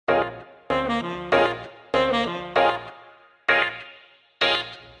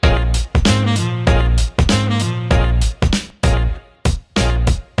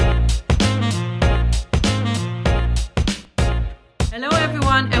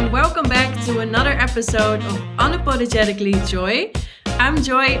and welcome back to another episode of Unapologetically Joy. I'm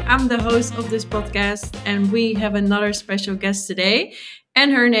Joy, I'm the host of this podcast, and we have another special guest today,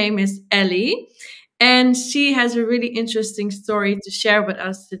 and her name is Ellie, and she has a really interesting story to share with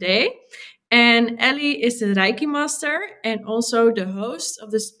us today. And Ellie is the Reiki master and also the host of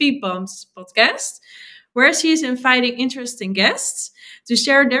the Speed Bumps podcast, where she is inviting interesting guests to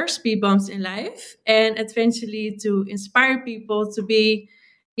share their speed bumps in life and eventually to inspire people to be,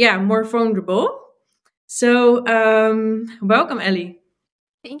 more vulnerable. So, welcome, Ellie.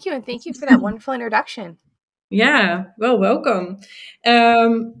 Thank you, and thank you for that wonderful introduction. Yeah, well, welcome.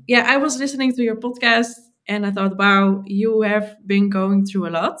 I was listening to your podcast and I thought, wow, you have been going through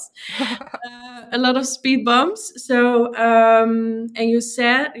a lot of speed bumps. So, and you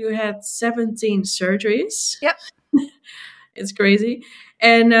said you had 17 surgeries. Yep. It's crazy.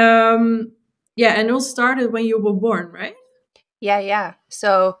 And and it all started when you were born, right? Yeah.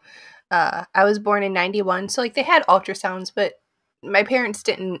 So I was born in 91. So like they had ultrasounds, but my parents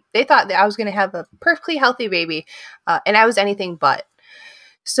didn't, they thought that I was going to have a perfectly healthy baby. And I was anything but.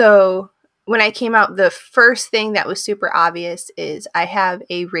 So when I came out, the first thing that was super obvious is I have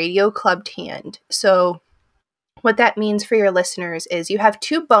a radio clubbed hand. So what that means for your listeners is you have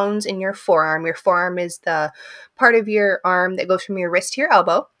two bones in your forearm. Your forearm is the part of your arm that goes from your wrist to your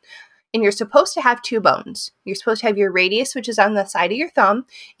elbow. And you're supposed to have two bones. You're supposed to have your radius, which is on the side of your thumb,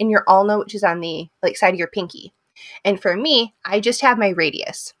 and your ulna, which is on the side of your pinky. And for me, I just have my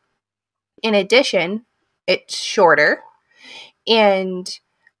radius. In addition, it's shorter. And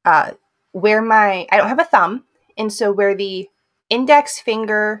I don't have a thumb. And so where the index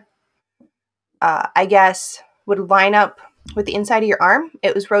finger, would line up with the inside of your arm,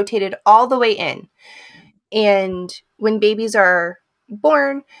 it was rotated all the way in. And when babies are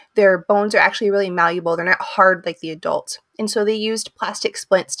born, their bones are actually really malleable. They're not hard like the adults. And so they used plastic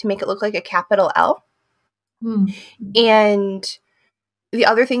splints to make it look like a capital L. And the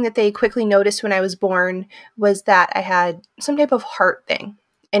other thing that they quickly noticed when I was born was that I had some type of heart thing.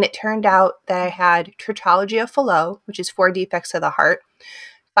 And it turned out that I had tetralogy of Fallot, which is 4 defects of the heart,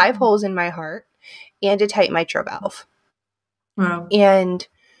 5 holes in my heart, and a tight mitral valve. Wow. And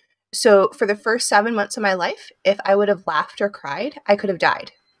so for the first 7 months of my life, if I would have laughed or cried, I could have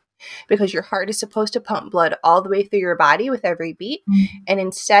died. Because your heart is supposed to pump blood all the way through your body with every beat. And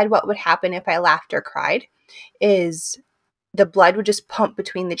instead, what would happen if I laughed or cried is the blood would just pump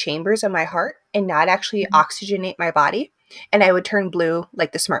between the chambers of my heart and not actually oxygenate my body. And I would turn blue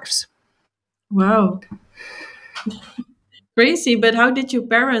like the Smurfs. Wow. Crazy. But how did your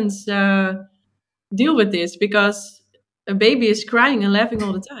parents deal with this? Because a baby is crying and laughing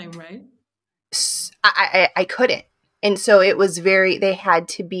all the time, right? I couldn't. And so it was they had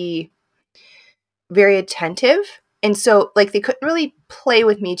to be very attentive. And so like they couldn't really play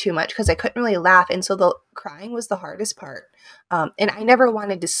with me too much because I couldn't really laugh. And so the crying was the hardest part. And I never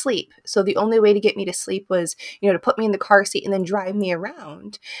wanted to sleep. So the only way to get me to sleep was, to put me in the car seat and then drive me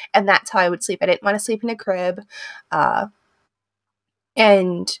around. And that's how I would sleep. I didn't want to sleep in a crib.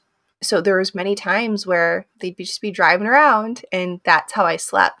 And so there was many times where they'd just be driving around and that's how I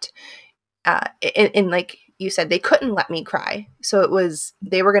slept. And like you said, they couldn't let me cry. So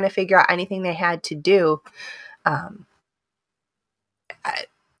they were going to figure out anything they had to do.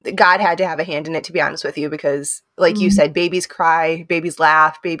 God had to have a hand in it, to be honest with you, because like you said, babies cry, babies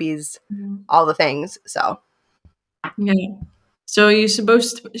laugh, babies, all the things. So. Yeah. So you're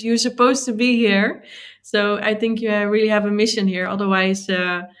supposed to be here. So I think you really have a mission here. Otherwise,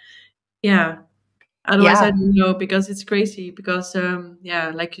 Otherwise, I don't know, because it's crazy. Because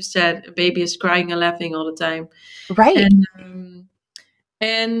like you said, a baby is crying and laughing all the time. Right.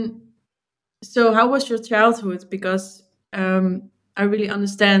 And so, how was your childhood? Because I really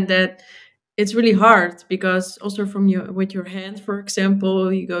understand that it's really hard. Because also with your hand, for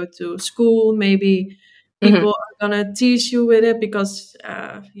example, you go to school, maybe people are gonna tease you with it because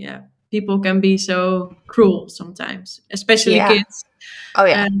people can be so cruel sometimes, especially kids. Oh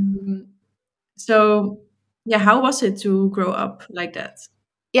yeah. So, how was it to grow up like that?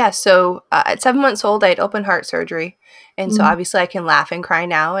 Yeah, so at 7 months old, I had open heart surgery. And so obviously I can laugh and cry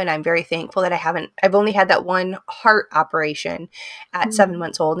now. And I'm very thankful that I've only had that one heart operation at 7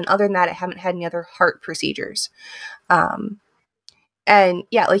 months old. And other than that, I haven't had any other heart procedures. And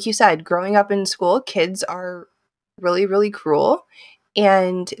yeah, like you said, growing up in school, kids are really, really cruel.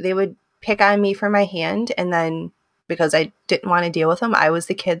 And they would pick on me for my hand. And then because I didn't want to deal with them, I was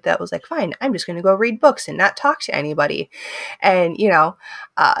the kid that was like, fine, I'm just going to go read books and not talk to anybody. And,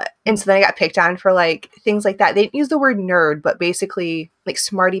 and so then I got picked on for like things like that. They didn't use the word nerd, but basically like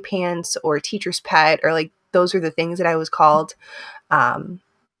smarty pants or teacher's pet, or like those were the things that I was called.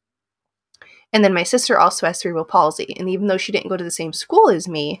 And then my sister also has cerebral palsy. And even though she didn't go to the same school as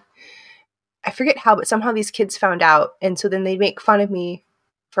me, I forget how, but somehow these kids found out. And so then they'd make fun of me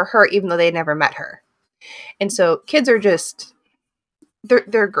for her, even though they had never met her. And so kids are just,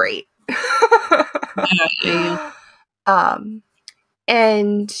 they're great. Yeah.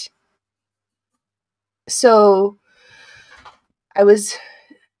 And so I was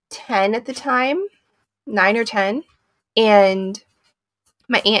 10 at the time, 9 or 10. And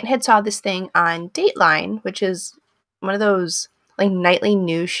my aunt had saw this thing on Dateline, which is one of those like nightly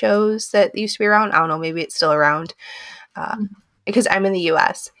news shows that used to be around. I don't know, maybe it's still around because I'm in the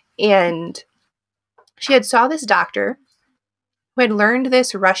US. And she had saw this doctor who had learned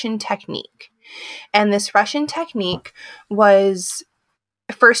this Russian technique. And this Russian technique was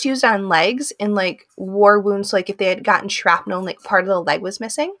first used on legs in like war wounds, like if they had gotten shrapnel and like part of the leg was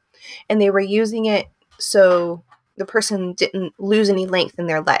missing. And they were using it so the person didn't lose any length in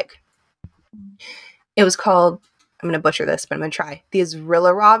their leg. It was called, I'm going to butcher this, but I'm going to try, the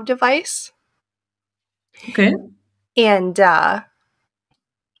Zrillarov device. Okay. And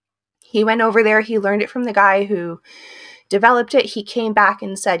he went over there. He learned it from the guy who developed it. He came back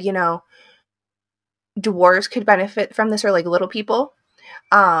and said, you know, dwarves could benefit from this, or like little people.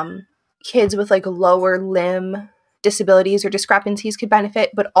 Kids with like lower limb disabilities or discrepancies could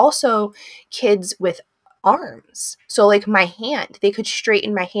benefit, but also kids with arms. So like my hand, they could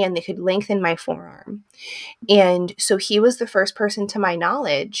straighten my hand, they could lengthen my forearm. And so he was the first person to my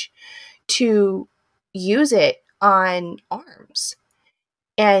knowledge to use it on arms.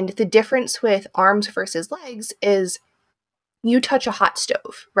 And the difference with arms versus legs is you touch a hot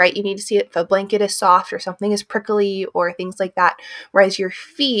stove, right? You need to see if a blanket is soft or something is prickly or things like that. Whereas your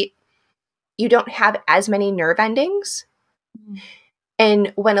feet, you don't have as many nerve endings.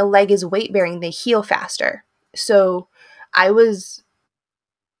 And when a leg is weight bearing, they heal faster. So I was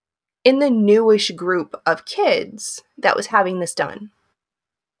in the newish group of kids that was having this done.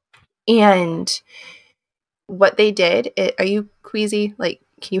 And what they did, are you queasy? Like,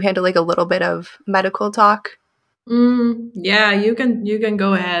 can you handle like a little bit of medical talk? Yeah, you can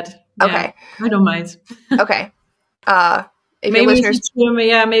go ahead. Yeah, Okay. I don't mind. Okay. If Maybe your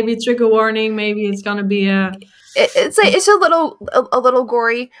listeners, maybe trigger warning. Maybe it's gonna be it's a little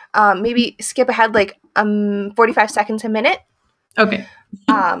gory. Maybe skip ahead like 45 seconds a minute. Okay.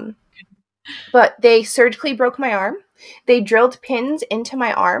 But they surgically broke my arm. They drilled pins into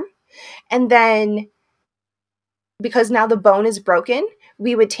my arm, and then because now the bone is broken,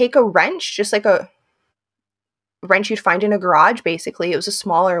 we would take a wrench, just like a wrench you'd find in a garage, basically. It was a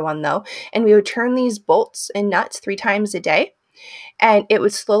smaller one, though. And we would turn these bolts and nuts 3 times a day, and it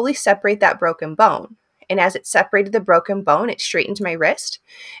would slowly separate that broken bone. And as it separated the broken bone, it straightened my wrist.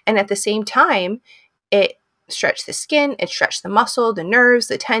 And at the same time, it stretched the skin, it stretched the muscle, the nerves,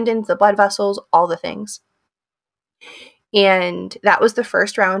 the tendons, the blood vessels, all the things. And that was the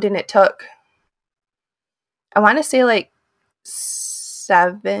first round, and it took, I want to say like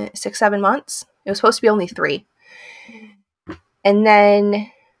 7 months. It was supposed to be only 3. And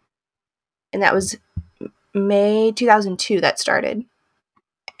that was May 2002 that started.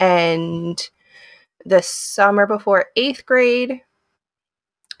 And the summer before 8th grade,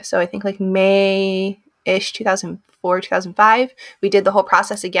 so I think like May-ish 2004, 2005, we did the whole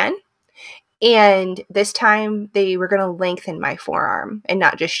process again. And this time they were going to lengthen my forearm and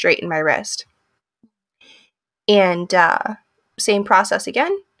not just straighten my wrist. And same process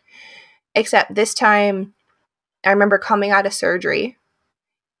again, except this time I remember coming out of surgery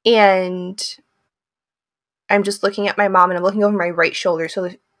and I'm just looking at my mom and I'm looking over my right shoulder, so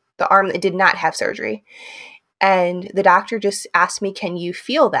the arm that did not have surgery. And the doctor just asked me, "Can you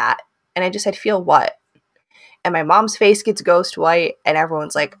feel that?" And I just said, "Feel what?" And my mom's face gets ghost white and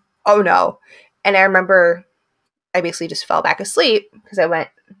everyone's like, "Oh no." And I remember I basically just fell back asleep because I went,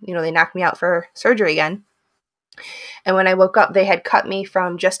 they knocked me out for surgery again. And when I woke up, they had cut me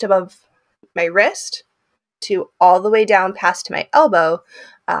from just above my wrist to all the way down past my elbow.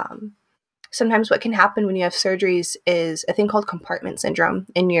 Sometimes what can happen when you have surgeries is a thing called compartment syndrome,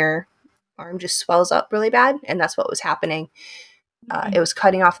 and your arm just swells up really bad, and that's what was happening. It was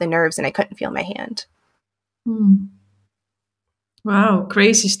cutting off the nerves, and I couldn't feel my hand. Wow,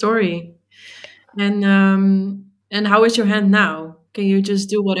 crazy story. And how is your hand now? Can you just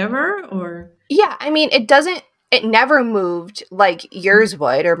do whatever, or? Yeah, I mean, it never moved like yours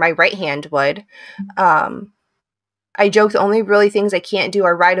would or my right hand would. I joke the only really things I can't do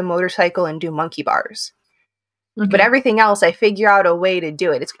are ride a motorcycle and do monkey bars. Okay. But everything else, I figure out a way to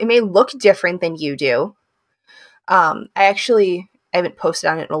do it. It may look different than you do. I haven't posted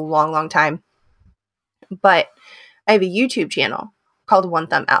on it in a long, long time. But I have a YouTube channel called One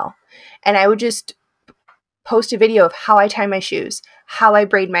Thumb Elle. And I would just post a video of how I tie my shoes, how I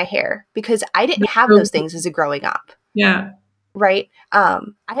braid my hair, because I didn't have those things as a growing up. Yeah. Right? I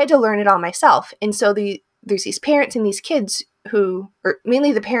had to learn it all myself. And so there's these parents and these kids who, or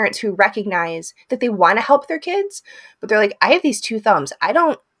mainly the parents who recognize that they want to help their kids, but they're like, I have these two thumbs.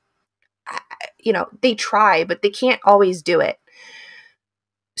 They try, but they can't always do it.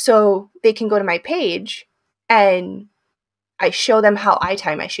 So they can go to my page and I show them how I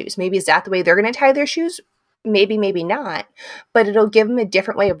tie my shoes. Maybe is that the way they're going to tie their shoes? Maybe, maybe not. But it'll give them a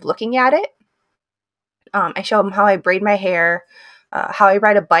different way of looking at it. I show them how I braid my hair, how I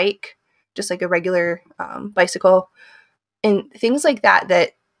ride a bike, just like a regular bicycle, and things like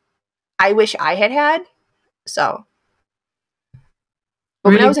that I wish I had. So, but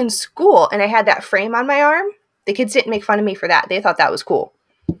Really? when I was in school and I had that frame on my arm, the kids didn't make fun of me for that. They thought that was cool.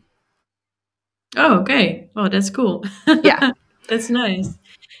 Oh, okay. Oh, that's cool. Yeah. That's nice.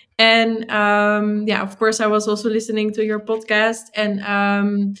 And of course, I was also listening to your podcast,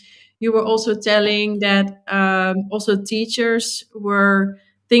 and you were also telling that also teachers were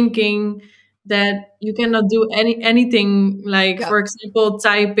thinking that you cannot do anything like, Yep. for example,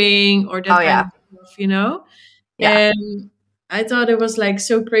 typing or that kind of stuff, Yeah. And I thought it was like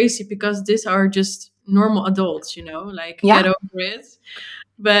so crazy because these are just normal adults, like Yeah. get over it.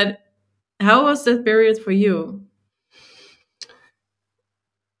 But how was that period for you?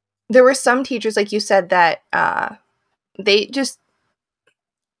 There were some teachers, like you said, that they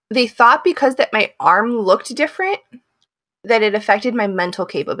thought because that my arm looked different that it affected my mental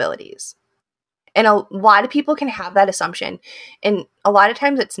capabilities. And a lot of people can have that assumption. And a lot of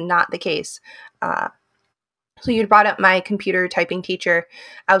times it's not the case. So you brought up my computer typing teacher.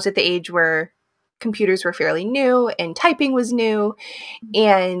 I was at the age where computers were fairly new and typing was new.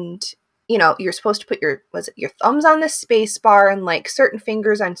 And, you're supposed to put your thumbs on the space bar and like certain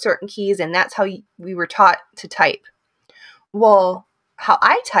fingers on certain keys. And that's how we were taught to type. Well, how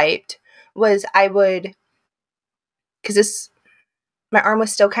I typed was because my arm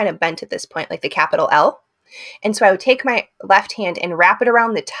was still kind of bent at this point, like the capital L. And so I would take my left hand and wrap it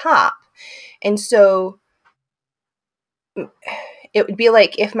around the top. And so it would be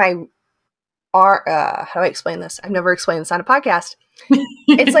like if my arm, how do I explain this? I've never explained this on a podcast.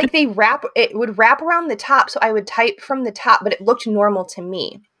 It's like it would wrap around the top. So I would type from the top, but it looked normal to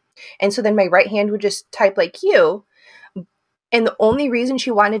me. And so then my right hand would just type like you. And the only reason she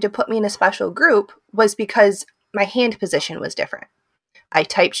wanted to put me in a special group was because my hand position was different. I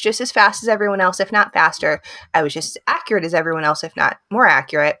typed just as fast as everyone else, if not faster. I was just as accurate as everyone else, if not more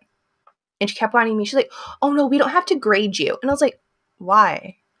accurate. And she kept wanting me. She's like, oh, no, we don't have to grade you. And I was like,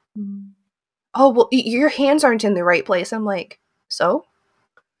 why? Mm. Oh, well, your hands aren't in the right place. I'm like, so?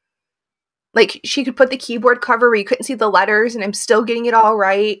 Like, she could put the keyboard cover where you couldn't see the letters, and I'm still getting it all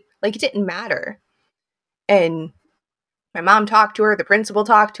right. Like, it didn't matter. And my mom talked to her. The principal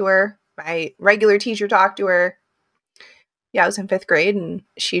talked to her. My regular teacher talked to her. Yeah, I was in 5th grade, and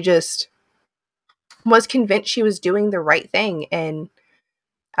she just was convinced she was doing the right thing. And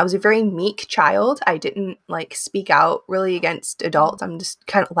I was a very meek child. I didn't speak out really against adults. I'm just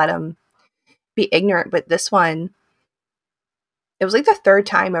kind of let them be ignorant. But this one, it was like the 3rd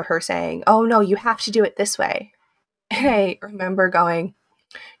time of her saying, oh no, you have to do it this way. And I remember going,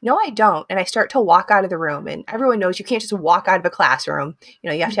 no, I don't. And I start to walk out of the room, and everyone knows you can't just walk out of a classroom.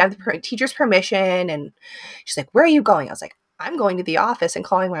 You have to have the teacher's permission. And she's like, where are you going? I was like, I'm going to the office and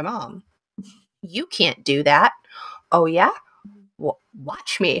calling my mom. You can't do that. Oh yeah?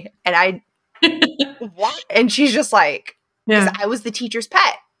 Watch me. And I what? And she's just like, because I was the teacher's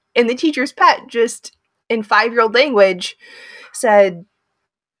pet. And the teacher's pet just in 5-year-old language said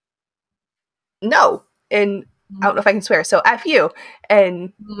no. And I don't know if I can swear. So F you.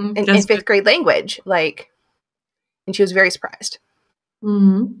 And in 5th grade language, and she was very surprised.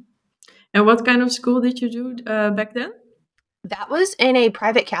 Mm-hmm. And what kind of school did you do back then? That was in a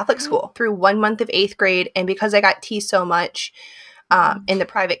private Catholic school through 1 month of 8th grade. And because I got teased so much in the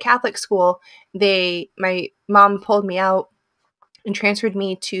private Catholic school, my mom pulled me out and transferred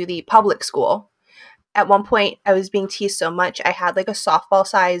me to the public school. At one point, I was being teased so much, I had like a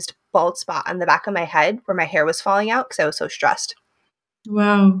softball-sized bald spot on the back of my head where my hair was falling out because I was so stressed.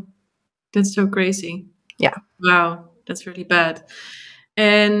 Wow. That's so crazy. Yeah. Wow. That's really bad.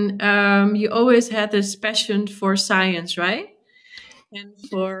 And you always had this passion for science, right? And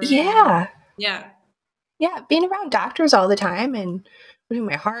for yeah, being around doctors all the time and putting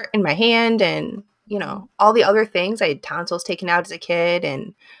my heart in my hand and all the other things. I had tonsils taken out as a kid,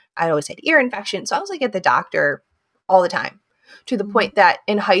 and I always had ear infection, so I was at the doctor all the time, to the point that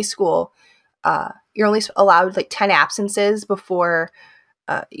in high school you're only allowed like 10 absences before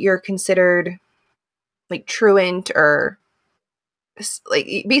you're considered like truant, or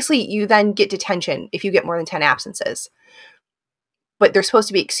like basically you then get detention if you get more than 10 absences. But they're supposed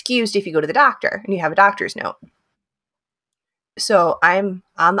to be excused if you go to the doctor and you have a doctor's note. So I'm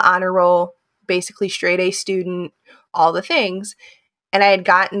on the honor roll, basically straight A student, all the things. And I had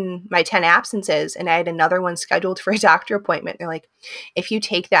gotten my 10 absences and I had another one scheduled for a doctor appointment. They're like, if you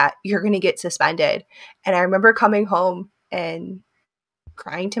take that, you're going to get suspended. And I remember coming home and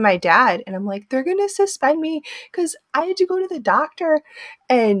crying to my dad. And I'm like, they're going to suspend me because I had to go to the doctor.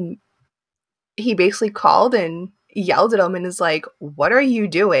 And he basically called and yelled at him and is like, what are you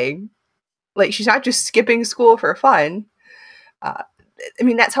doing? Like, she's not just skipping school for fun. I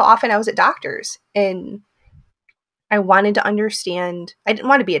mean, that's how often I was at doctors. And I wanted to understand. I didn't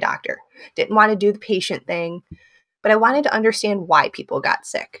want to be a doctor, didn't want to do the patient thing, but I wanted to understand why people got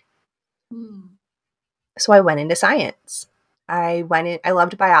sick. So I went into science. I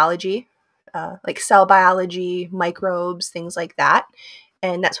loved biology, like cell biology, microbes, things like that.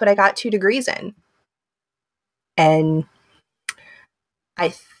 And that's what I got 2 degrees in. And I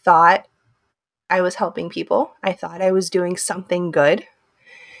thought I was helping people. I thought I was doing something good.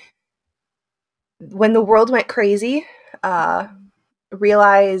 When the world went crazy,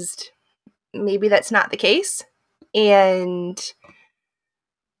 realized maybe that's not the case. And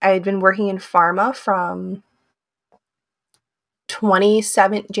I had been working in pharma from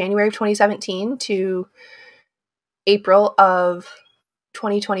January of 2017 to April of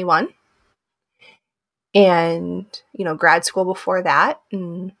 2021. And, grad school before that.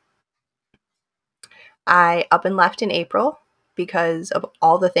 And I up and left in April because of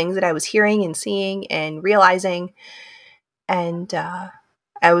all the things that I was hearing and seeing and realizing. And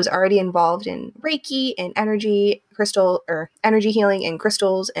I was already involved in reiki and energy healing and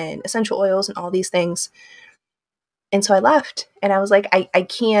crystals and essential oils and all these things. And so I left and I was like, I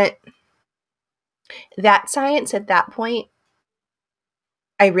can't, that science at that point,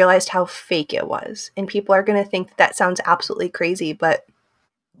 I realized how fake it was. And people are going to think that sounds absolutely crazy, but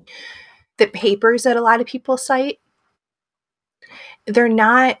the papers that a lot of people cite, they're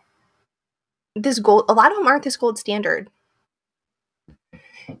not this gold. A lot of them aren't this gold standard.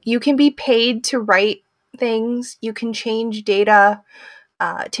 You can be paid to write things. You can change data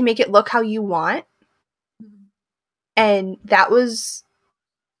to make it look how you want. And that was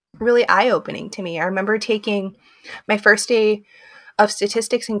really eye-opening to me. I remember taking my first day of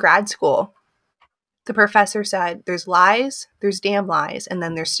statistics in grad school. The professor said, there's lies, there's damn lies, and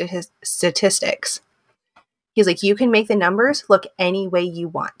then there's statistics. He's like, you can make the numbers look any way you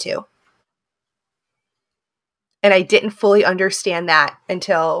want to. And I didn't fully understand that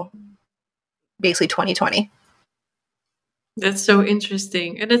until basically 2020. That's so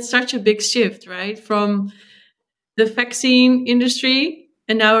interesting. And it's such a big shift, right? From the vaccine industry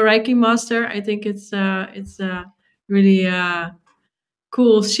and now a Reiki master. I think it's a really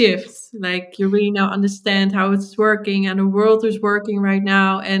cool shift. Like you really now understand how it's working and the world is working right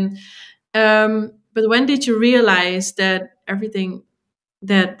now. And but when did you realize that everything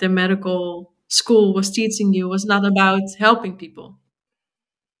that the medical school was teaching you was not about helping people?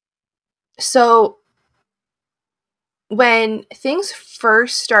 So when things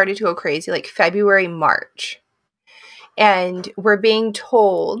first started to go crazy, like February, March, and we're being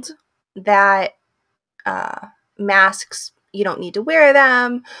told that masks, you don't need to wear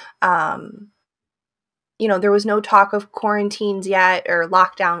them. There was no talk of quarantines yet or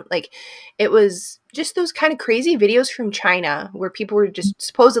lockdown. Like, it was just those kind of crazy videos from China where people were just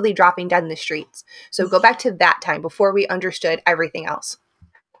supposedly dropping dead in the streets. So go back to that time before we understood everything else.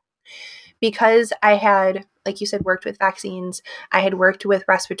 Because I had, like you said, worked with vaccines, I had worked with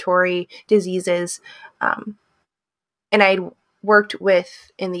respiratory diseases, and I had worked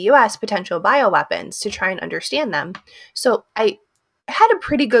with, in the US, potential bioweapons to try and understand them. So I had a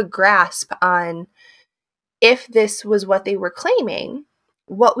pretty good grasp on, if this was what they were claiming,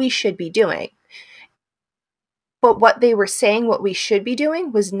 what we should be doing. But what they were saying what we should be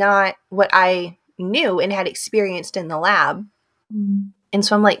doing was not what I knew and had experienced in the lab. And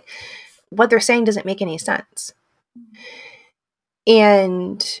so I'm like, what they're saying doesn't make any sense.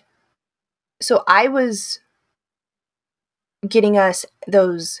 And so I was getting us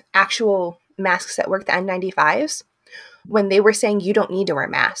those actual masks at work, the N95s, when they were saying you don't need to wear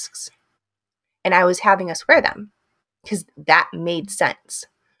masks. And I was having us wear them because that made sense.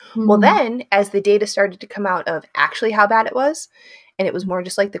 Well, then as the data started to come out of actually how bad it was, and it was more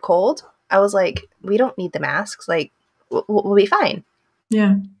just like the cold, I was like, we don't need the masks. Like, we'll be fine.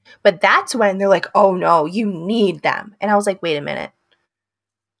 Yeah. But that's when they're like, oh no, you need them. And I was like, wait a minute.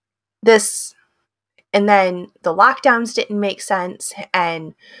 this, and then the lockdowns didn't make sense,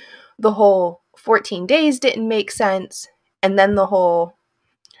 and the whole 14 days didn't make sense, and then the whole,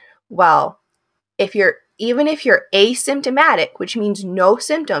 well, even if you're asymptomatic, which means no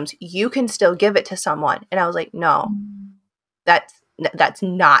symptoms, you can still give it to someone. And I was like, no, that's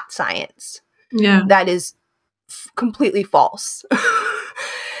not science. Yeah. That is completely false. Yeah.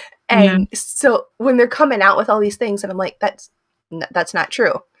 And so when they're coming out with all these things, and I'm like, that's not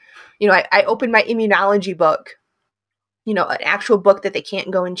true. You know, I opened my immunology book, you know, an actual book that they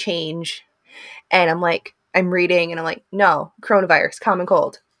can't go and change. And I'm like, I'm reading, and I'm like, no, coronavirus, common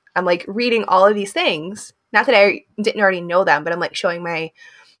cold. I'm like reading all of these things. Not that I didn't already know them, but I'm like showing my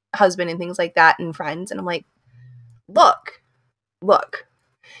husband and things like that and friends. And I'm like, look.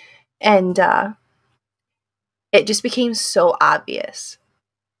 And it just became so obvious.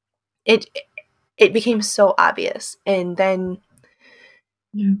 It became so obvious. And then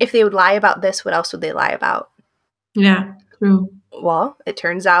if they would lie about this, what else would they lie about? Yeah, true. Well, it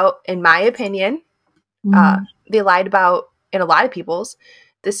turns out, in my opinion, they lied about, in a lot of people's,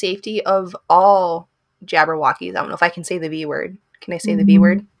 the safety of all Jabberwockies. I don't know if I can say the V word. Can I say the V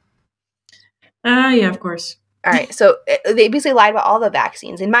word? Yeah, of course. All right. So they basically lied about all the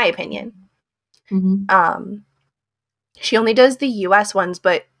vaccines, in my opinion. She only does the US ones,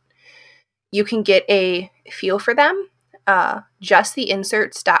 but you can get a feel for them.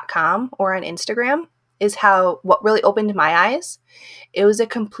 Justtheinserts.com or on Instagram is what really opened my eyes. It was a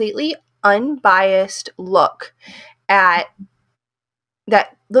completely unbiased look at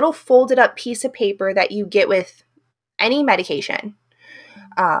that little folded up piece of paper that you get with any medication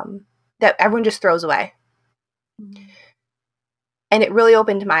that everyone just throws away. And it really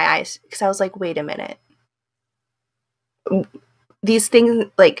opened my eyes because I was like, wait a minute. These things,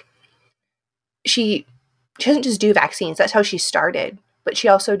 like, she doesn't just do vaccines. That's how she started. But she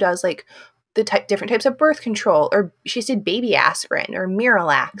also does, like, the different types of birth control, or she did baby aspirin or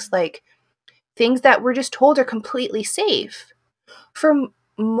Miralax, like things that we're just told are completely safe. For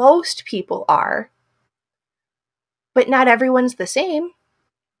most people are, but not everyone's the same.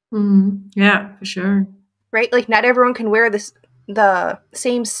 Yeah, for sure. Right? Like, not everyone can wear the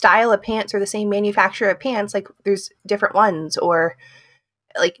same style of pants or the same manufacturer of pants. Like, there's different ones. Or,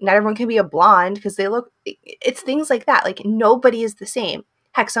 like, not everyone can be a blonde because it's things like that. Like, nobody is the same.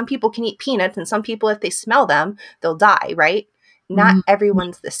 Heck, some people can eat peanuts, and some people, if they smell them, they'll die, right? Not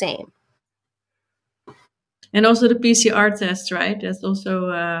everyone's the same. And also the PCR test, right? That's also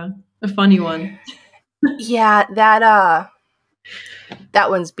a funny one. Yeah, that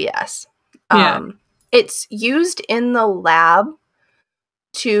one's BS. Yeah. It's used in the lab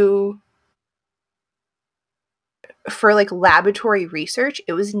for like laboratory research.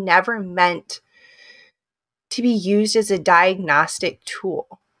 It was never meant to be used as a diagnostic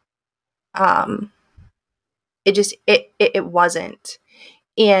tool. It wasn't.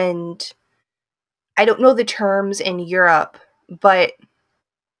 And I don't know the terms in Europe, but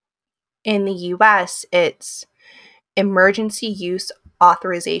in the US, it's emergency use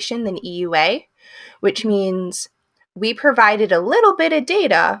authorization, an EUA, which means we provided a little bit of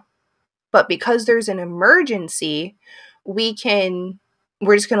data, but because there's an emergency, we're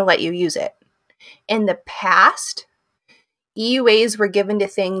just going to let you use it. In the past, EUAs were given to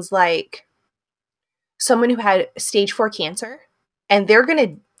things like someone who had stage 4 cancer, and they're going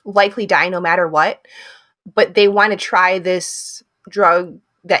to likely die no matter what, but they want to try this drug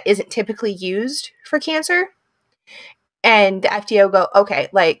that isn't typically used for cancer. And the FDA will go, okay,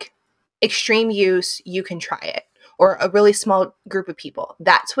 like, extreme use, you can try it. Or a really small group of people.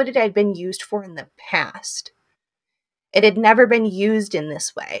 That's what it had been used for in the past. It had never been used in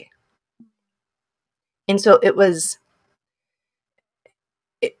this way. And so it was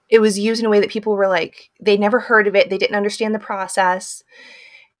used in a way that people were like, they never heard of it. They didn't understand the process.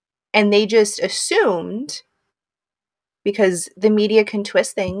 And they just assumed, because the media can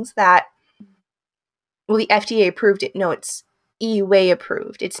twist things, that, well, the FDA approved it. No, it's EUA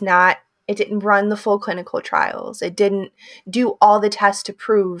approved. It didn't run the full clinical trials. It didn't do all the tests to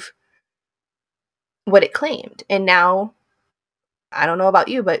prove what it claimed. And now, I don't know about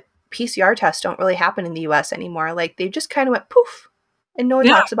you, but PCR tests don't really happen in the US anymore. Like, they just kind of went poof, and no one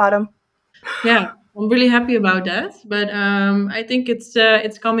talks about them. Yeah, I'm really happy about that. But I think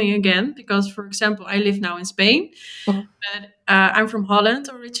it's coming again because, for example, I live now in Spain, but I'm from Holland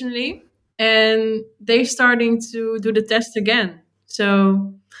originally, and they're starting to do the test again.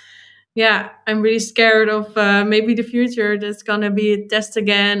 So yeah, I'm really scared of maybe the future that's gonna be a test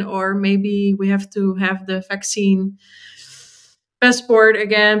again, or maybe we have to have the vaccine passport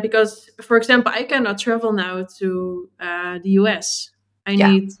again because, for example, I cannot travel now to the US. I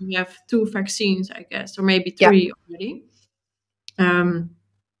Yeah. need to have 2 vaccines, I guess, or maybe Yeah. 3 already.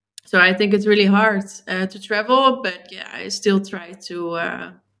 So I think it's really hard to travel, but yeah, I still try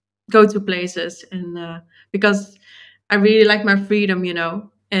to go to places, and because I really like my freedom,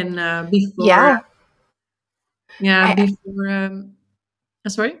 And before, Yeah. yeah, I before,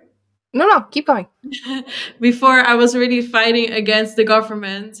 sorry. no, keep going. Before, I was really fighting against the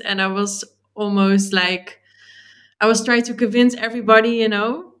government, and I was almost like I was trying to convince everybody,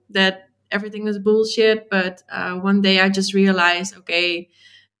 that everything is bullshit. But one day I just realized, okay,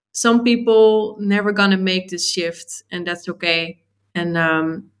 some people never gonna make this shift, and that's okay. And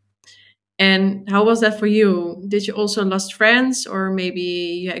how was that for you? Did you also lost friends, or maybe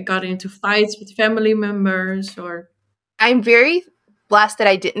you got into fights with family members, or? I'm very blessed that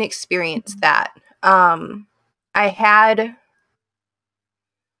I didn't experience that. I had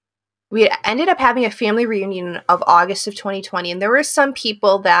we ended up having a family reunion of August of 2020, and there were some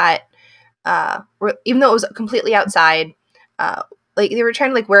people that were, even though it was completely outside, like they were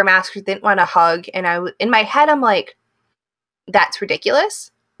trying to like wear masks, they didn't want to hug, and in my head I'm like, that's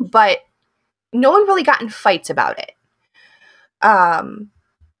ridiculous, but no one really got in fights about it.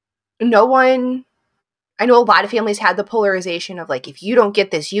 No one. I know a lot of families had the polarization of like, if you don't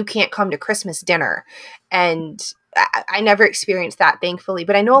get this, you can't come to Christmas dinner, and I never experienced that, thankfully,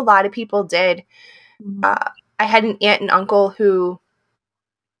 but I know a lot of people did. I had an aunt and uncle who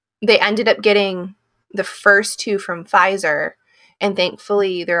they ended up getting the first 2 from Pfizer, and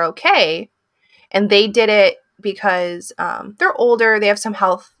thankfully they're okay. And they did it because they're older, they have some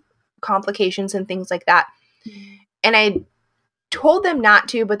health complications and things like that. And I told them not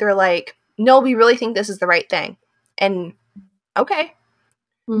to, but they're like, no, we really think this is the right thing. And okay.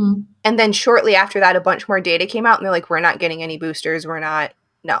 And then shortly after that, a bunch more data came out, and they're like, we're not getting any boosters. We're not.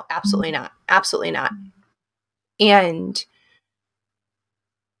 No, absolutely not. Absolutely not. And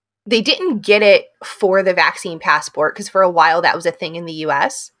they didn't get it for the vaccine passport, because for a while that was a thing in the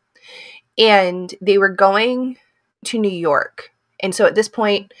US. And they were going to New York. And so at this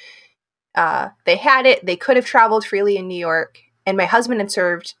point, they had it. They could have traveled freely in New York. And my husband had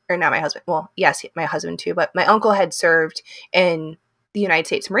served, or not my husband, well, yes, my husband too, but my uncle had served in the United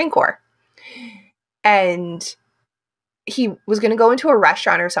States Marine Corps. And he was going to go into a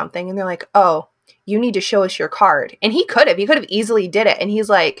restaurant or something, and they're like, oh, you need to show us your card. And he could have easily did it. And he's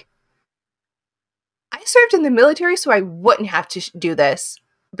like, I served in the military, so I wouldn't have to do this.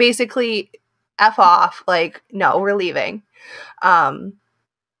 Basically, F off. Like, no, we're leaving. I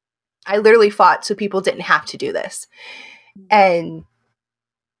literally fought so people didn't have to do this. And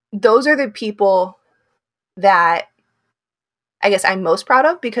those are the people that I guess I'm most proud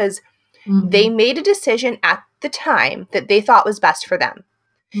of, because they made a decision at the time that they thought was best for them.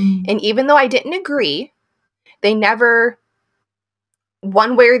 And even though I didn't agree, they never,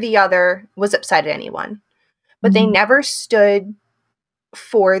 one way or the other, was upset at anyone. But they never stood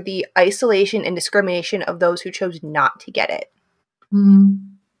for the isolation and discrimination of those who chose not to get it.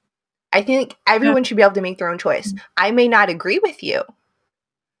 I think everyone should be able to make their own choice. I may not agree with you,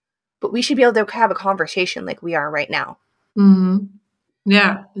 but we should be able to have a conversation like we are right now.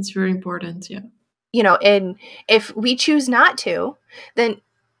 Yeah, it's very important. Yeah. And if we choose not to, then,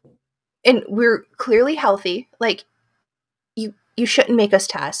 and we're clearly healthy, like, you shouldn't make us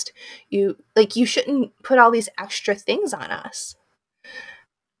test. You shouldn't put all these extra things on us.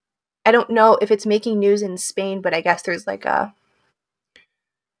 I don't know if it's making news in Spain, but I guess there's like I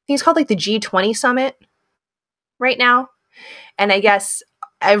think it's called like the G20 summit right now. And I guess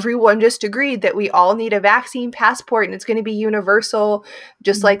everyone just agreed that we all need a vaccine passport, and it's going to be universal,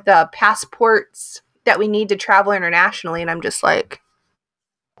 just like the passports that we need to travel internationally. And I'm just like,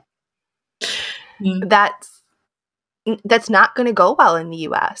 that's not going to go well in the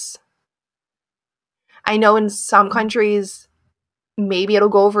US. I know in some countries, maybe it'll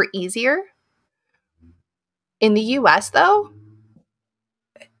go over easier. In the US, though,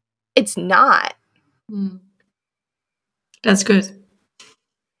 it's not. That's good.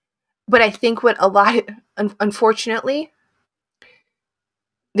 But I think what a lot, unfortunately,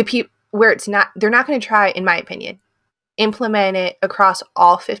 the people where it's not, they're not going to try, in my opinion, implement it across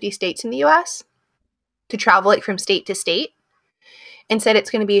all 50 states in the US to travel like from state to state. Instead, it's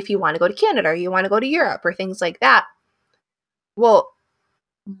going to be if you want to go to Canada or you want to go to Europe or things like that. Well,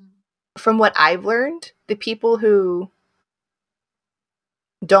 from what I've learned, the people who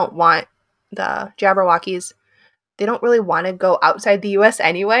don't want the Jabberwockies, they don't really want to go outside the US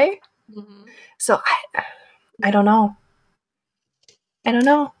anyway. So I don't know. I don't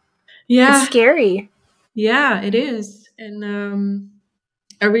know. Yeah. It's scary. Yeah, it is. And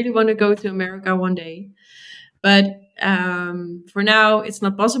I really want to go to America one day. But For now, it's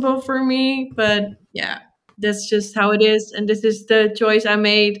not possible for me, but yeah, that's just how it is. And this is the choice I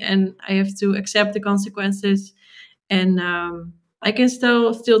made, and I have to accept the consequences. And I can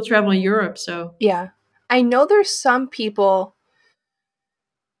still travel in Europe. So Yeah. I know there's some people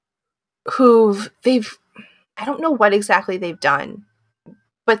I don't know what exactly they've done,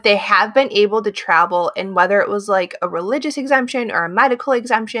 but they have been able to travel, and whether it was like a religious exemption or a medical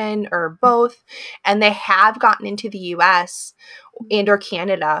exemption or both, and they have gotten into the US and or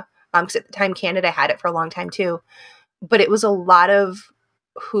Canada, because at the time Canada had it for a long time too, but it was a lot of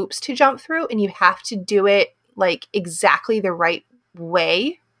hoops to jump through, and you have to do it like exactly the right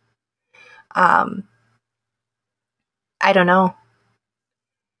way. I don't know.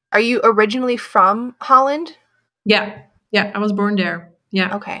 Are you originally from Holland? yeah, yeah, I was born there.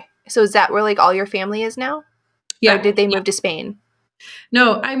 Yeah, Okay. So is that where like all your family is now? Or yeah. did they move to Spain?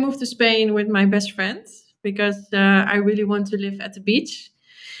 No, I moved to Spain with my best friend because I really want to live at the beach.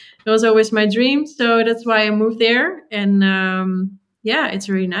 It was always my dream, so that's why I moved there. And yeah, it's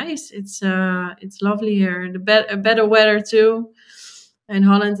really nice. It's lovely here. Better weather too. And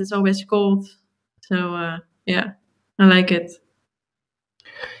Holland is always cold, so yeah, I like it.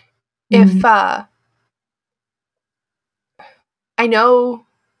 If Mhm. I know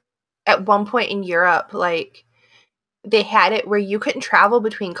at one point in Europe, like they had it where you couldn't travel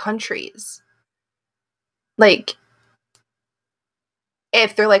between countries. Like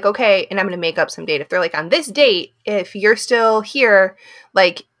if they're like, okay, and I'm going to make up some date. If they're like on this date, if you're still here,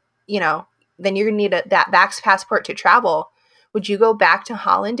 like, you know, then you're going to need that Vax passport to travel. Would you go back to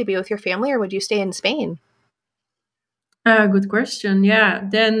Holland to be with your family, or would you stay in Spain? Good question. Yeah,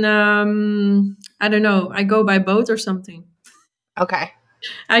 then I don't know. I go by boat or something. Okay.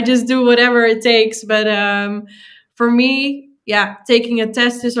 I just do whatever it takes. But for me, yeah, taking a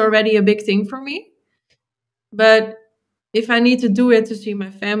test is already a big thing for me. But if I need to do it to see my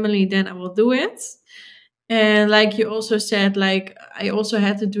family, then I will do it. And like you also said, like I also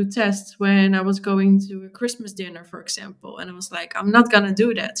had to do tests when I was going to a Christmas dinner, for example. And I was like, I'm not going to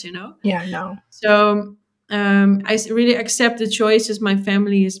do that, you know? Yeah, no. So really accept the choices my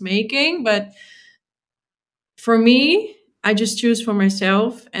family is making. But for me, I just choose for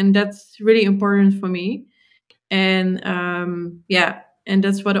myself. And that's really important for me. And yeah, and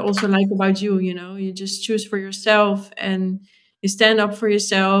that's what I also like about you, you know, you just choose for yourself and you stand up for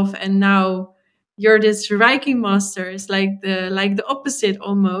yourself. And now you're this reiki master. It's like the opposite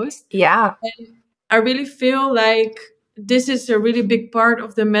almost. Yeah, And I really feel like this is a really big part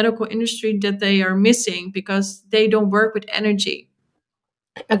of the medical industry that they are missing because they don't work with energy.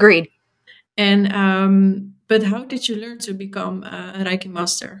 agreed. And but how did you learn to become a reiki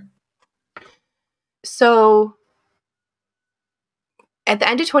master? So at the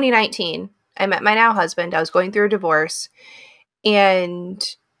end of 2019, I met my now husband. I was going through a divorce. And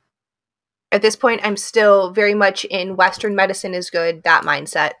at this point, I'm still very much in Western medicine is good, that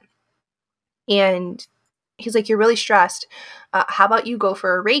mindset. And he's like, "You're really stressed. How about you go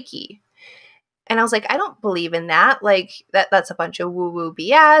for a Reiki?" And I was like, "I don't believe in that. Like, that's a bunch of woo woo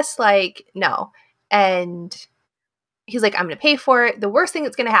BS. Like, no." And he's like, "I'm going to pay for it. The worst thing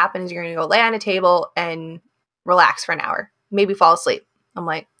that's going to happen is you're going to go lay on a table and relax for an hour, maybe fall asleep." I'm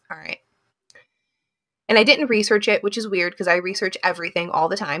like, "All right." And I didn't research it, which is weird because I research everything all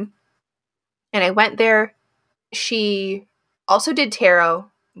the time. And I went there. She also did tarot,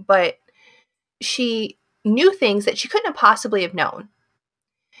 but she knew things that she couldn't have possibly have known.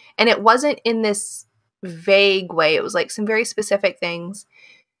 And it wasn't in this vague way. It was like some very specific things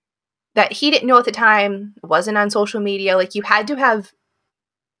that he didn't know at the time. It wasn't on social media. Like she had to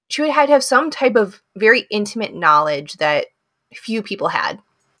have some type of very intimate knowledge that few people had.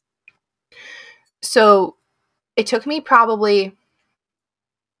 So it took me probably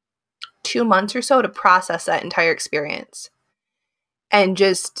 2 months or so to process that entire experience. And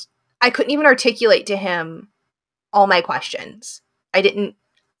just, I couldn't even articulate to him all my questions. I didn't,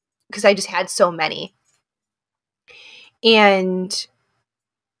 because I just had so many. And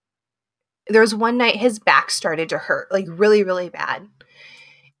there was one night his back started to hurt, like really, really bad.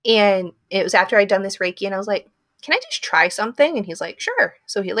 And it was after I'd done this Reiki, and I was like, "Can I just try something?" And he's like, "Sure."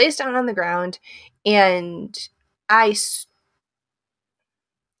 So he lays down on the ground, and I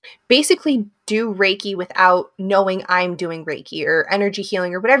basically do Reiki without knowing I'm doing Reiki or energy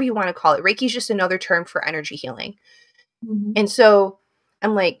healing or whatever you want to call it. Reiki is just another term for energy healing. Mhm. And so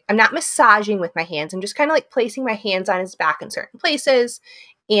I'm like, I'm not massaging with my hands. I'm just kind of like placing my hands on his back in certain places.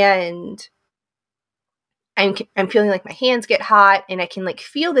 And I'm feeling like my hands get hot and I can like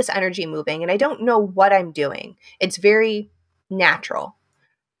feel this energy moving. And I don't know what I'm doing. It's very natural.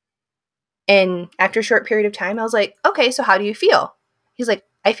 And after a short period of time, I was like, okay, so how do you feel? He's like,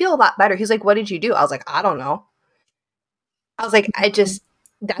 I feel a lot better. He's like, what did you do? I was like, I don't know. I was like,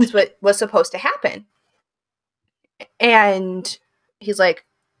 that's what was supposed to happen. And he's like,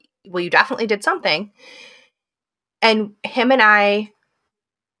 well, you definitely did something. And him and I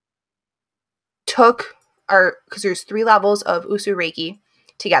took because there's 3 levels of Usu Reiki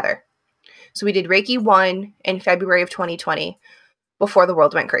together. So we did Reiki 1 in February of 2020 before the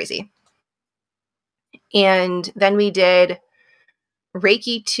world went crazy. And then we did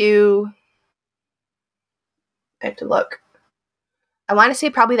Reiki 2. I have to look. I want to say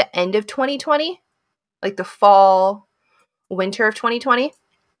probably the end of 2020, like the fall, winter of 2020.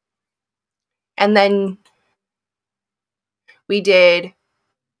 And then we did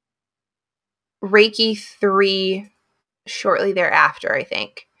Reiki 3 shortly thereafter, I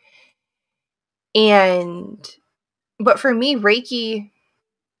think. But for me, Reiki,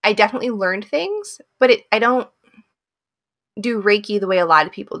 I definitely learned things, but I don't do Reiki the way a lot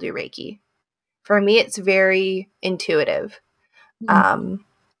of people do Reiki. For me, it's very intuitive. I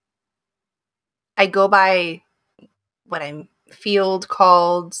go by what I'm field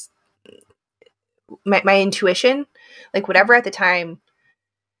called my intuition, like whatever at the time.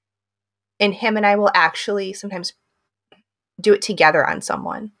 And him and I will actually sometimes do it together on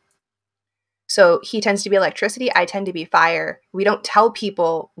someone. So he tends to be electricity. I tend to be fire. We don't tell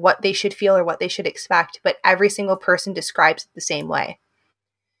people what they should feel or what they should expect, but every single person describes it the same way.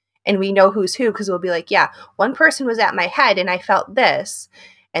 And we know who's who because we'll be like, yeah, one person was at my head and I felt this,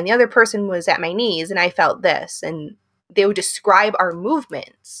 and the other person was at my knees and I felt this. And they would describe our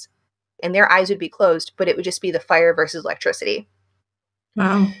movements and their eyes would be closed, but it would just be the fire versus electricity.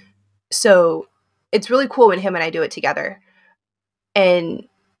 Wow. So it's really cool when him and I do it together. And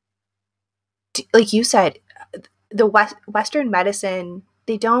like you said, the Western medicine,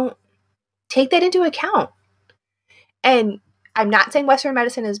 they don't take that into account. And I'm not saying Western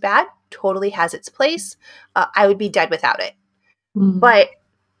medicine is bad, totally has its place. I would be dead without it. But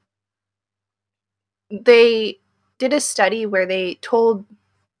they did a study where they told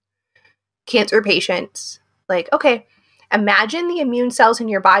cancer patients, like, okay, imagine the immune cells in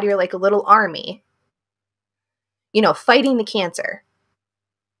your body are like a little army, fighting the cancer.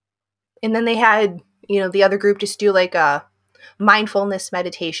 And then they had, the other group just do like a mindfulness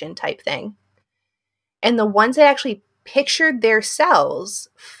meditation type thing. And the ones that actually pictured their cells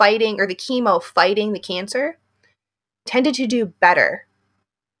fighting, or the chemo fighting the cancer, tended to do better.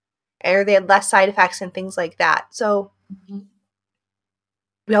 Or they had less side effects and things like that. So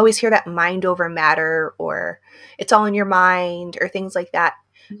we always hear that mind over matter, or it's all in your mind, or things like that.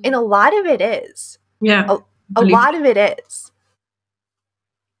 And a lot of it is. Yeah. A lot of it is.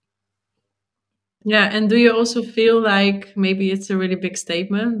 Yeah. And do you also feel like, maybe it's a really big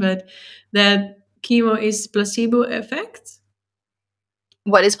statement, but that chemo is placebo effect?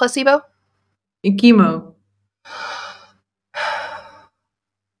 What is placebo? In chemo.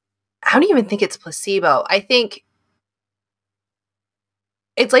 I don't even think it's placebo. I think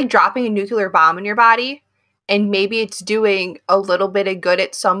it's like dropping a nuclear bomb in your body, and maybe it's doing a little bit of good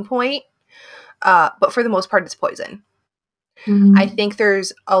at some point, but for the most part, it's poison. I think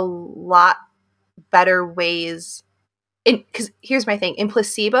there's a lot better ways. Because here's my thing. In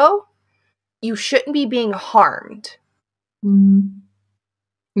placebo, you shouldn't be being harmed.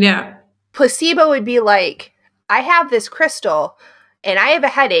 Yeah. Placebo would be like, I have this crystal and I have a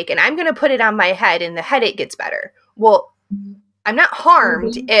headache and I'm going to put it on my head and the headache gets better. Well, I'm not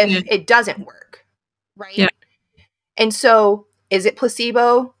harmed if it doesn't work, right? Yeah. And so is it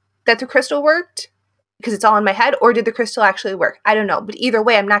placebo that the crystal worked because it's all in my head, or did the crystal actually work? I don't know. But either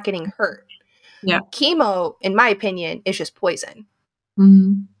way, I'm not getting hurt. Yeah. Chemo, in my opinion, is just poison.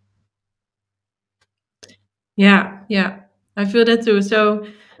 Yeah. Yeah. I feel that too. So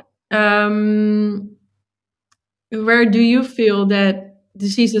where do you feel that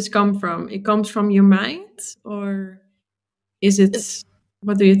diseases come from? It comes from your mind, or is it,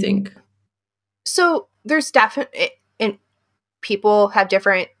 what do you think? So there's definitely, and people have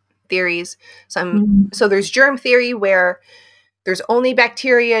different theories. So there's germ theory, where there's only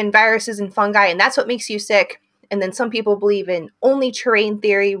bacteria and viruses and fungi, and that's what makes you sick. And then some people believe in only terrain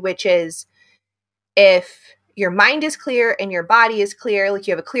theory, which is if your mind is clear and your body is clear, like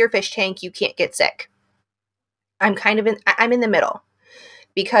you have a clear fish tank, you can't get sick. I'm in the middle,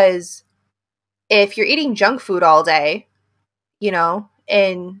 because if you're eating junk food all day,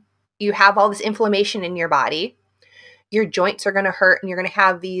 and you have all this inflammation in your body, your joints are going to hurt and you're going to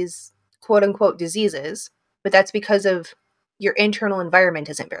have these quote unquote diseases, but that's because of your internal environment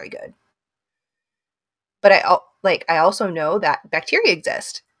isn't very good. But I also know that bacteria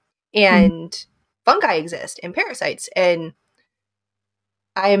exist. and fungi exist and parasites. And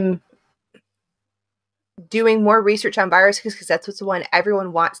I'm doing more research on viruses because that's what's the one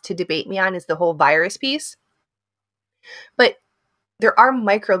everyone wants to debate me on, is the whole virus piece. But there are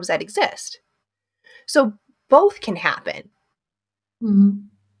microbes that exist. So both can happen. Mm-hmm.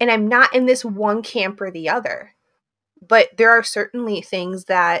 And I'm not in this one camp or the other. But there are certainly things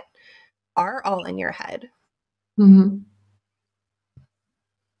that are all in your head. Mm-hmm.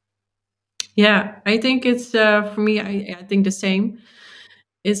 Yeah, I think it's for me. I think the same.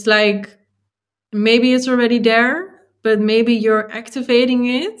 It's like maybe it's already there, but maybe you're activating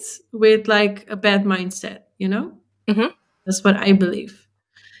it with like a bad mindset. Mm-hmm. That's what I believe.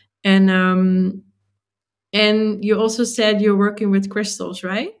 And you also said you're working with crystals,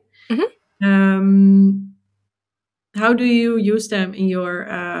 right? Mm-hmm. How do you use them in your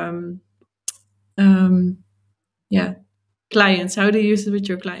um, yeah clients? How do you use it with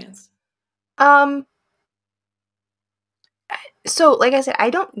your clients? So like I said, I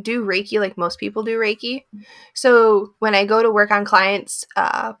don't do Reiki like most people do Reiki. So when I go to work on clients,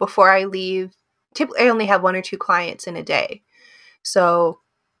 before I leave, typically I only have 1 or 2 clients in a day. So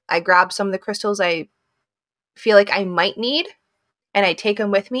I grab some of the crystals I feel like I might need, and I take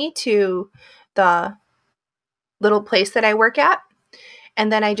them with me to the little place that I work at.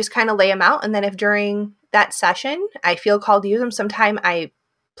 And then I just kind of lay them out. And then if during that session I feel called to use them, sometimes I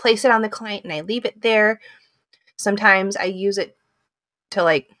place it on the client and I leave it there. Sometimes I use it to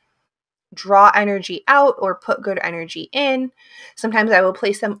like draw energy out or put good energy in. Sometimes I will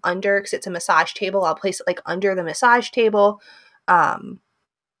place them under, because it's a massage table. I'll place it like under the massage table.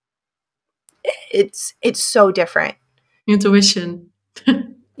 It's so different. Intuition.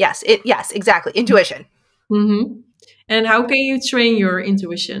 Yes, exactly. Intuition. Mm-hmm. And how can you train your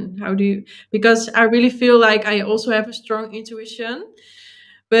intuition? How do you? Because I really feel like I also have a strong intuition,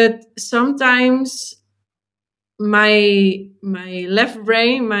 but sometimes my left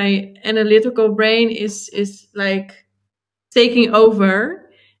brain, my analytical brain, is like taking over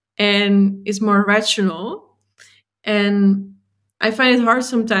and is more rational, and I find it hard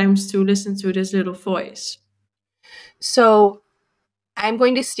sometimes to listen to this little voice. So I'm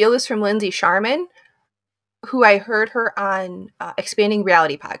going to steal this from Lindsay Sharman, who I heard her on Expanding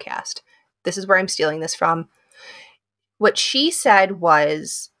Reality podcast. This is where I'm stealing this from. What she said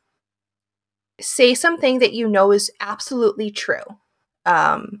was, say something that you know is absolutely true.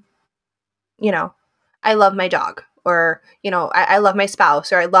 Um, you know, I love my dog, or, I love my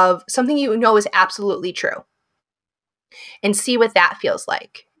spouse, or I love something you know is absolutely true, and see what that feels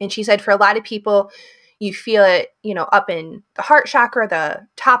like. And she said for a lot of people, you feel it, up in the heart chakra, the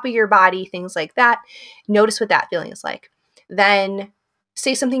top of your body, things like that. Notice what that feeling is like. Then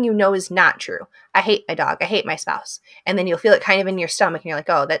say something you know is not true. I hate my dog. I hate my spouse. And then you'll feel it kind of in your stomach and you're like,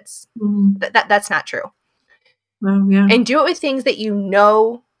 oh, that's that's not true. Well, yeah. And do it with things that you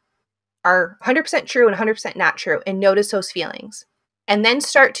know are 100% true and 100% not true, and notice those feelings. And then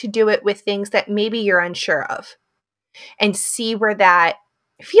start to do it with things that maybe you're unsure of, and see where that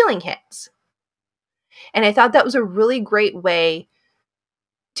feeling hits. And I thought that was a really great way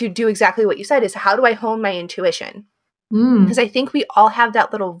to do exactly what you said, is how do I hone my intuition? Because I think we all have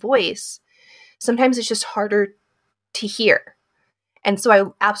that little voice. Sometimes it's just harder to hear. And so I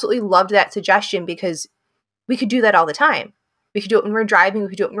absolutely loved that suggestion, because we could do that all the time. We could do it when we're driving. We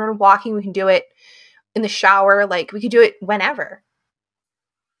could do it when we're walking. We can do it in the shower. Like, we could do it whenever.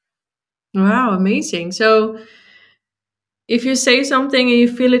 Wow, amazing. So if you say something and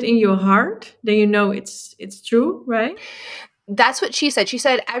you feel it in your heart, then you know it's true, right? That's what she said. She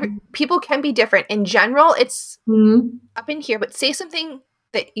said people can be different. In general, it's up in here, but say something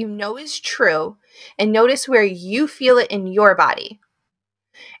that you know is true and notice where you feel it in your body.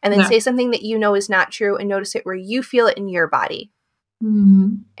 And then say something that you know is not true and notice it where you feel it in your body.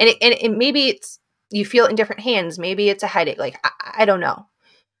 And it maybe it's you feel it in different hands. Maybe it's a headache. Like, I don't know.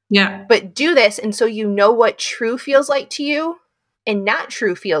 Yeah. But do this, and so you know what true feels like to you and not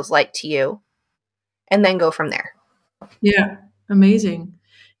true feels like to you, and then go from there. Yeah. Amazing.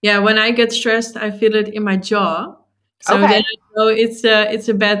 Yeah. When I get stressed, I feel it in my jaw. So Okay. then I know it's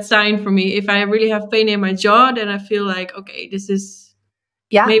a bad sign for me. If I really have pain in my jaw, then I feel like, okay, this is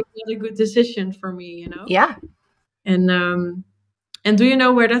maybe not a good decision for me, Yeah. And do you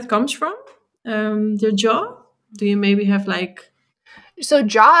know where that comes from? The jaw? Do you maybe have like... So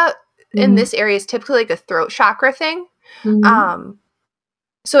jaw in this area is typically like a throat chakra thing.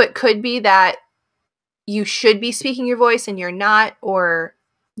 So it could be that you should be speaking your voice and you're not, or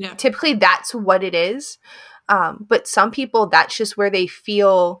typically that's what it is. But some people, that's just where they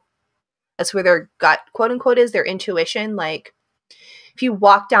feel, that's where their gut, quote unquote, is, their intuition. Like, if you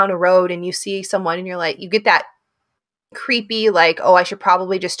walk down a road and you see someone and you're like, you get that creepy, like, oh, I should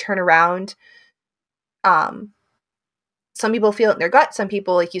probably just turn around. Some people feel it in their gut. Some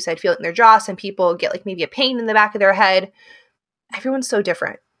people, like you said, feel it in their jaw. Some people get like maybe a pain in the back of their head. Everyone's so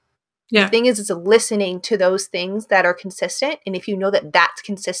different. Yeah. The thing is, it's listening to those things that are consistent. And if you know that that's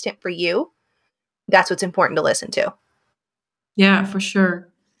consistent for you, that's what's important to listen to. Yeah, for sure.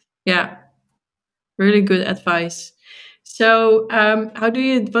 Yeah. Really good advice. So, what do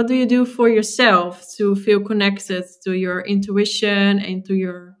you do for yourself to feel connected to your intuition and to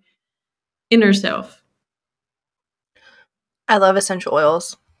your inner self? I love essential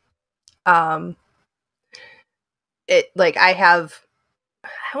oils. I don't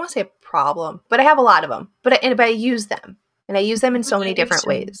want to say a problem, but I have a lot of them. But I use them, and I use them in so many different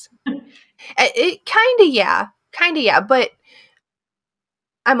ways. It kind of, yeah. But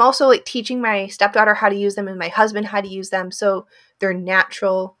I'm also like teaching my stepdaughter how to use them and my husband how to use them. So they're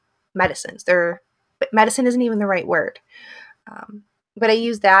natural medicines. But medicine isn't even the right word. But I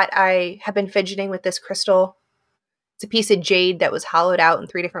use that. I have been fidgeting with this crystal. It's a piece of jade that was hollowed out in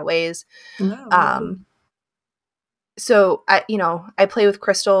 3 different ways. Wow. So I play with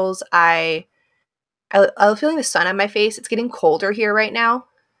crystals. I love feeling the sun on my face. It's getting colder here right now.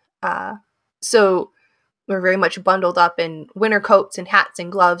 So we're very much bundled up in winter coats and hats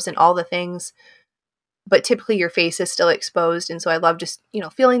and gloves and all the things. But typically your face is still exposed. And so I love just,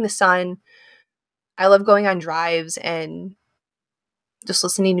 feeling the sun. I love going on drives and just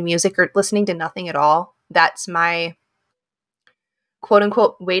listening to music or listening to nothing at all. That's my quote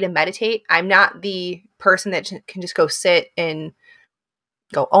unquote way to meditate. I'm not the person that can just go sit and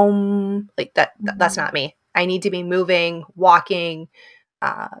go like that. That's not me. I need to be moving, walking,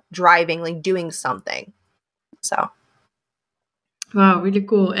 driving, like doing something. So. Wow, really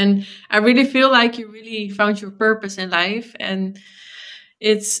cool. And I really feel like you really found your purpose in life, and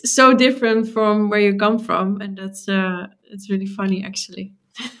it's so different from where you come from, and that's it's really funny actually.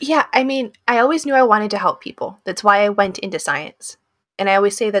 Yeah, I mean, I always knew I wanted to help people. That's why I went into science. And I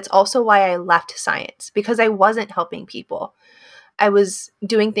always say that's also why I left science, because I wasn't helping people. I was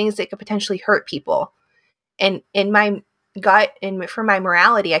doing things that could potentially hurt people. And in my gut and for my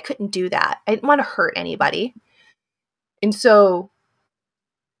morality, I couldn't do that. I didn't want to hurt anybody. And so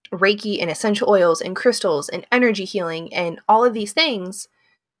Reiki and essential oils and crystals and energy healing and all of these things,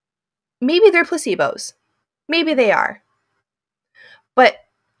 maybe they're placebos. Maybe they are. But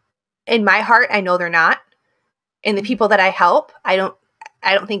in my heart, I know they're not. And the people that I help, I don't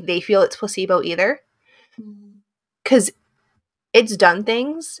think they feel it's placebo either. Because it's done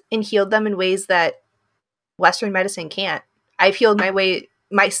things and healed them in ways that Western medicine can't. I've healed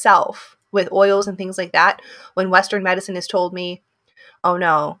myself with oils and things like that when Western medicine has told me, oh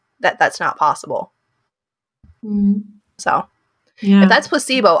no, that's not possible. So if that's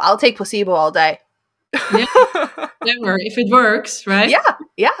placebo, I'll take placebo all day. Yeah, never. If it works, right? Yeah.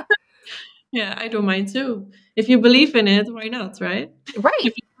 Yeah, I don't mind too. If you believe in it, why not, right? Right.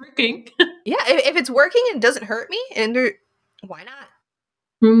 If it's working. Yeah, if it's working and doesn't hurt me, why not?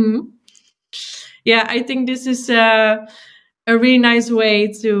 Mm-hmm. Yeah, I think this is a really nice way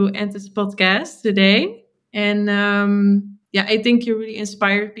to end this podcast today. And I think you really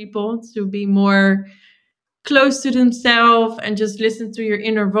inspired people to be more close to themselves and just listen to your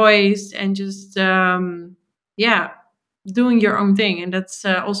inner voice and just, doing your own thing. And that's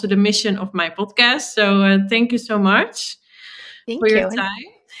also the mission of my podcast. So thank you so much for your time.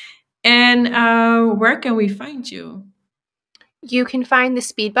 And where can we find you? You can find the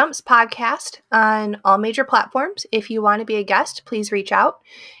Speed Bumps podcast on all major platforms. If you want to be a guest, please reach out.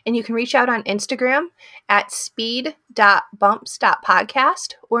 And you can reach out on Instagram at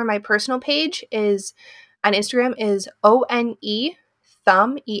speed.bumps.podcast, or my personal page is on Instagram is ONE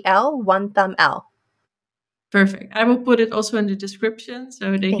thumb EL 1 thumb L. Perfect. I will put it also in the description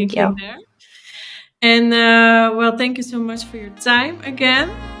so they can click there. And thank you so much for your time again.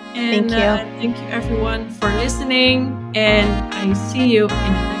 And thank you everyone for listening. And I see you in the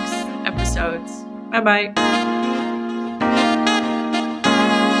next episodes. Bye-bye.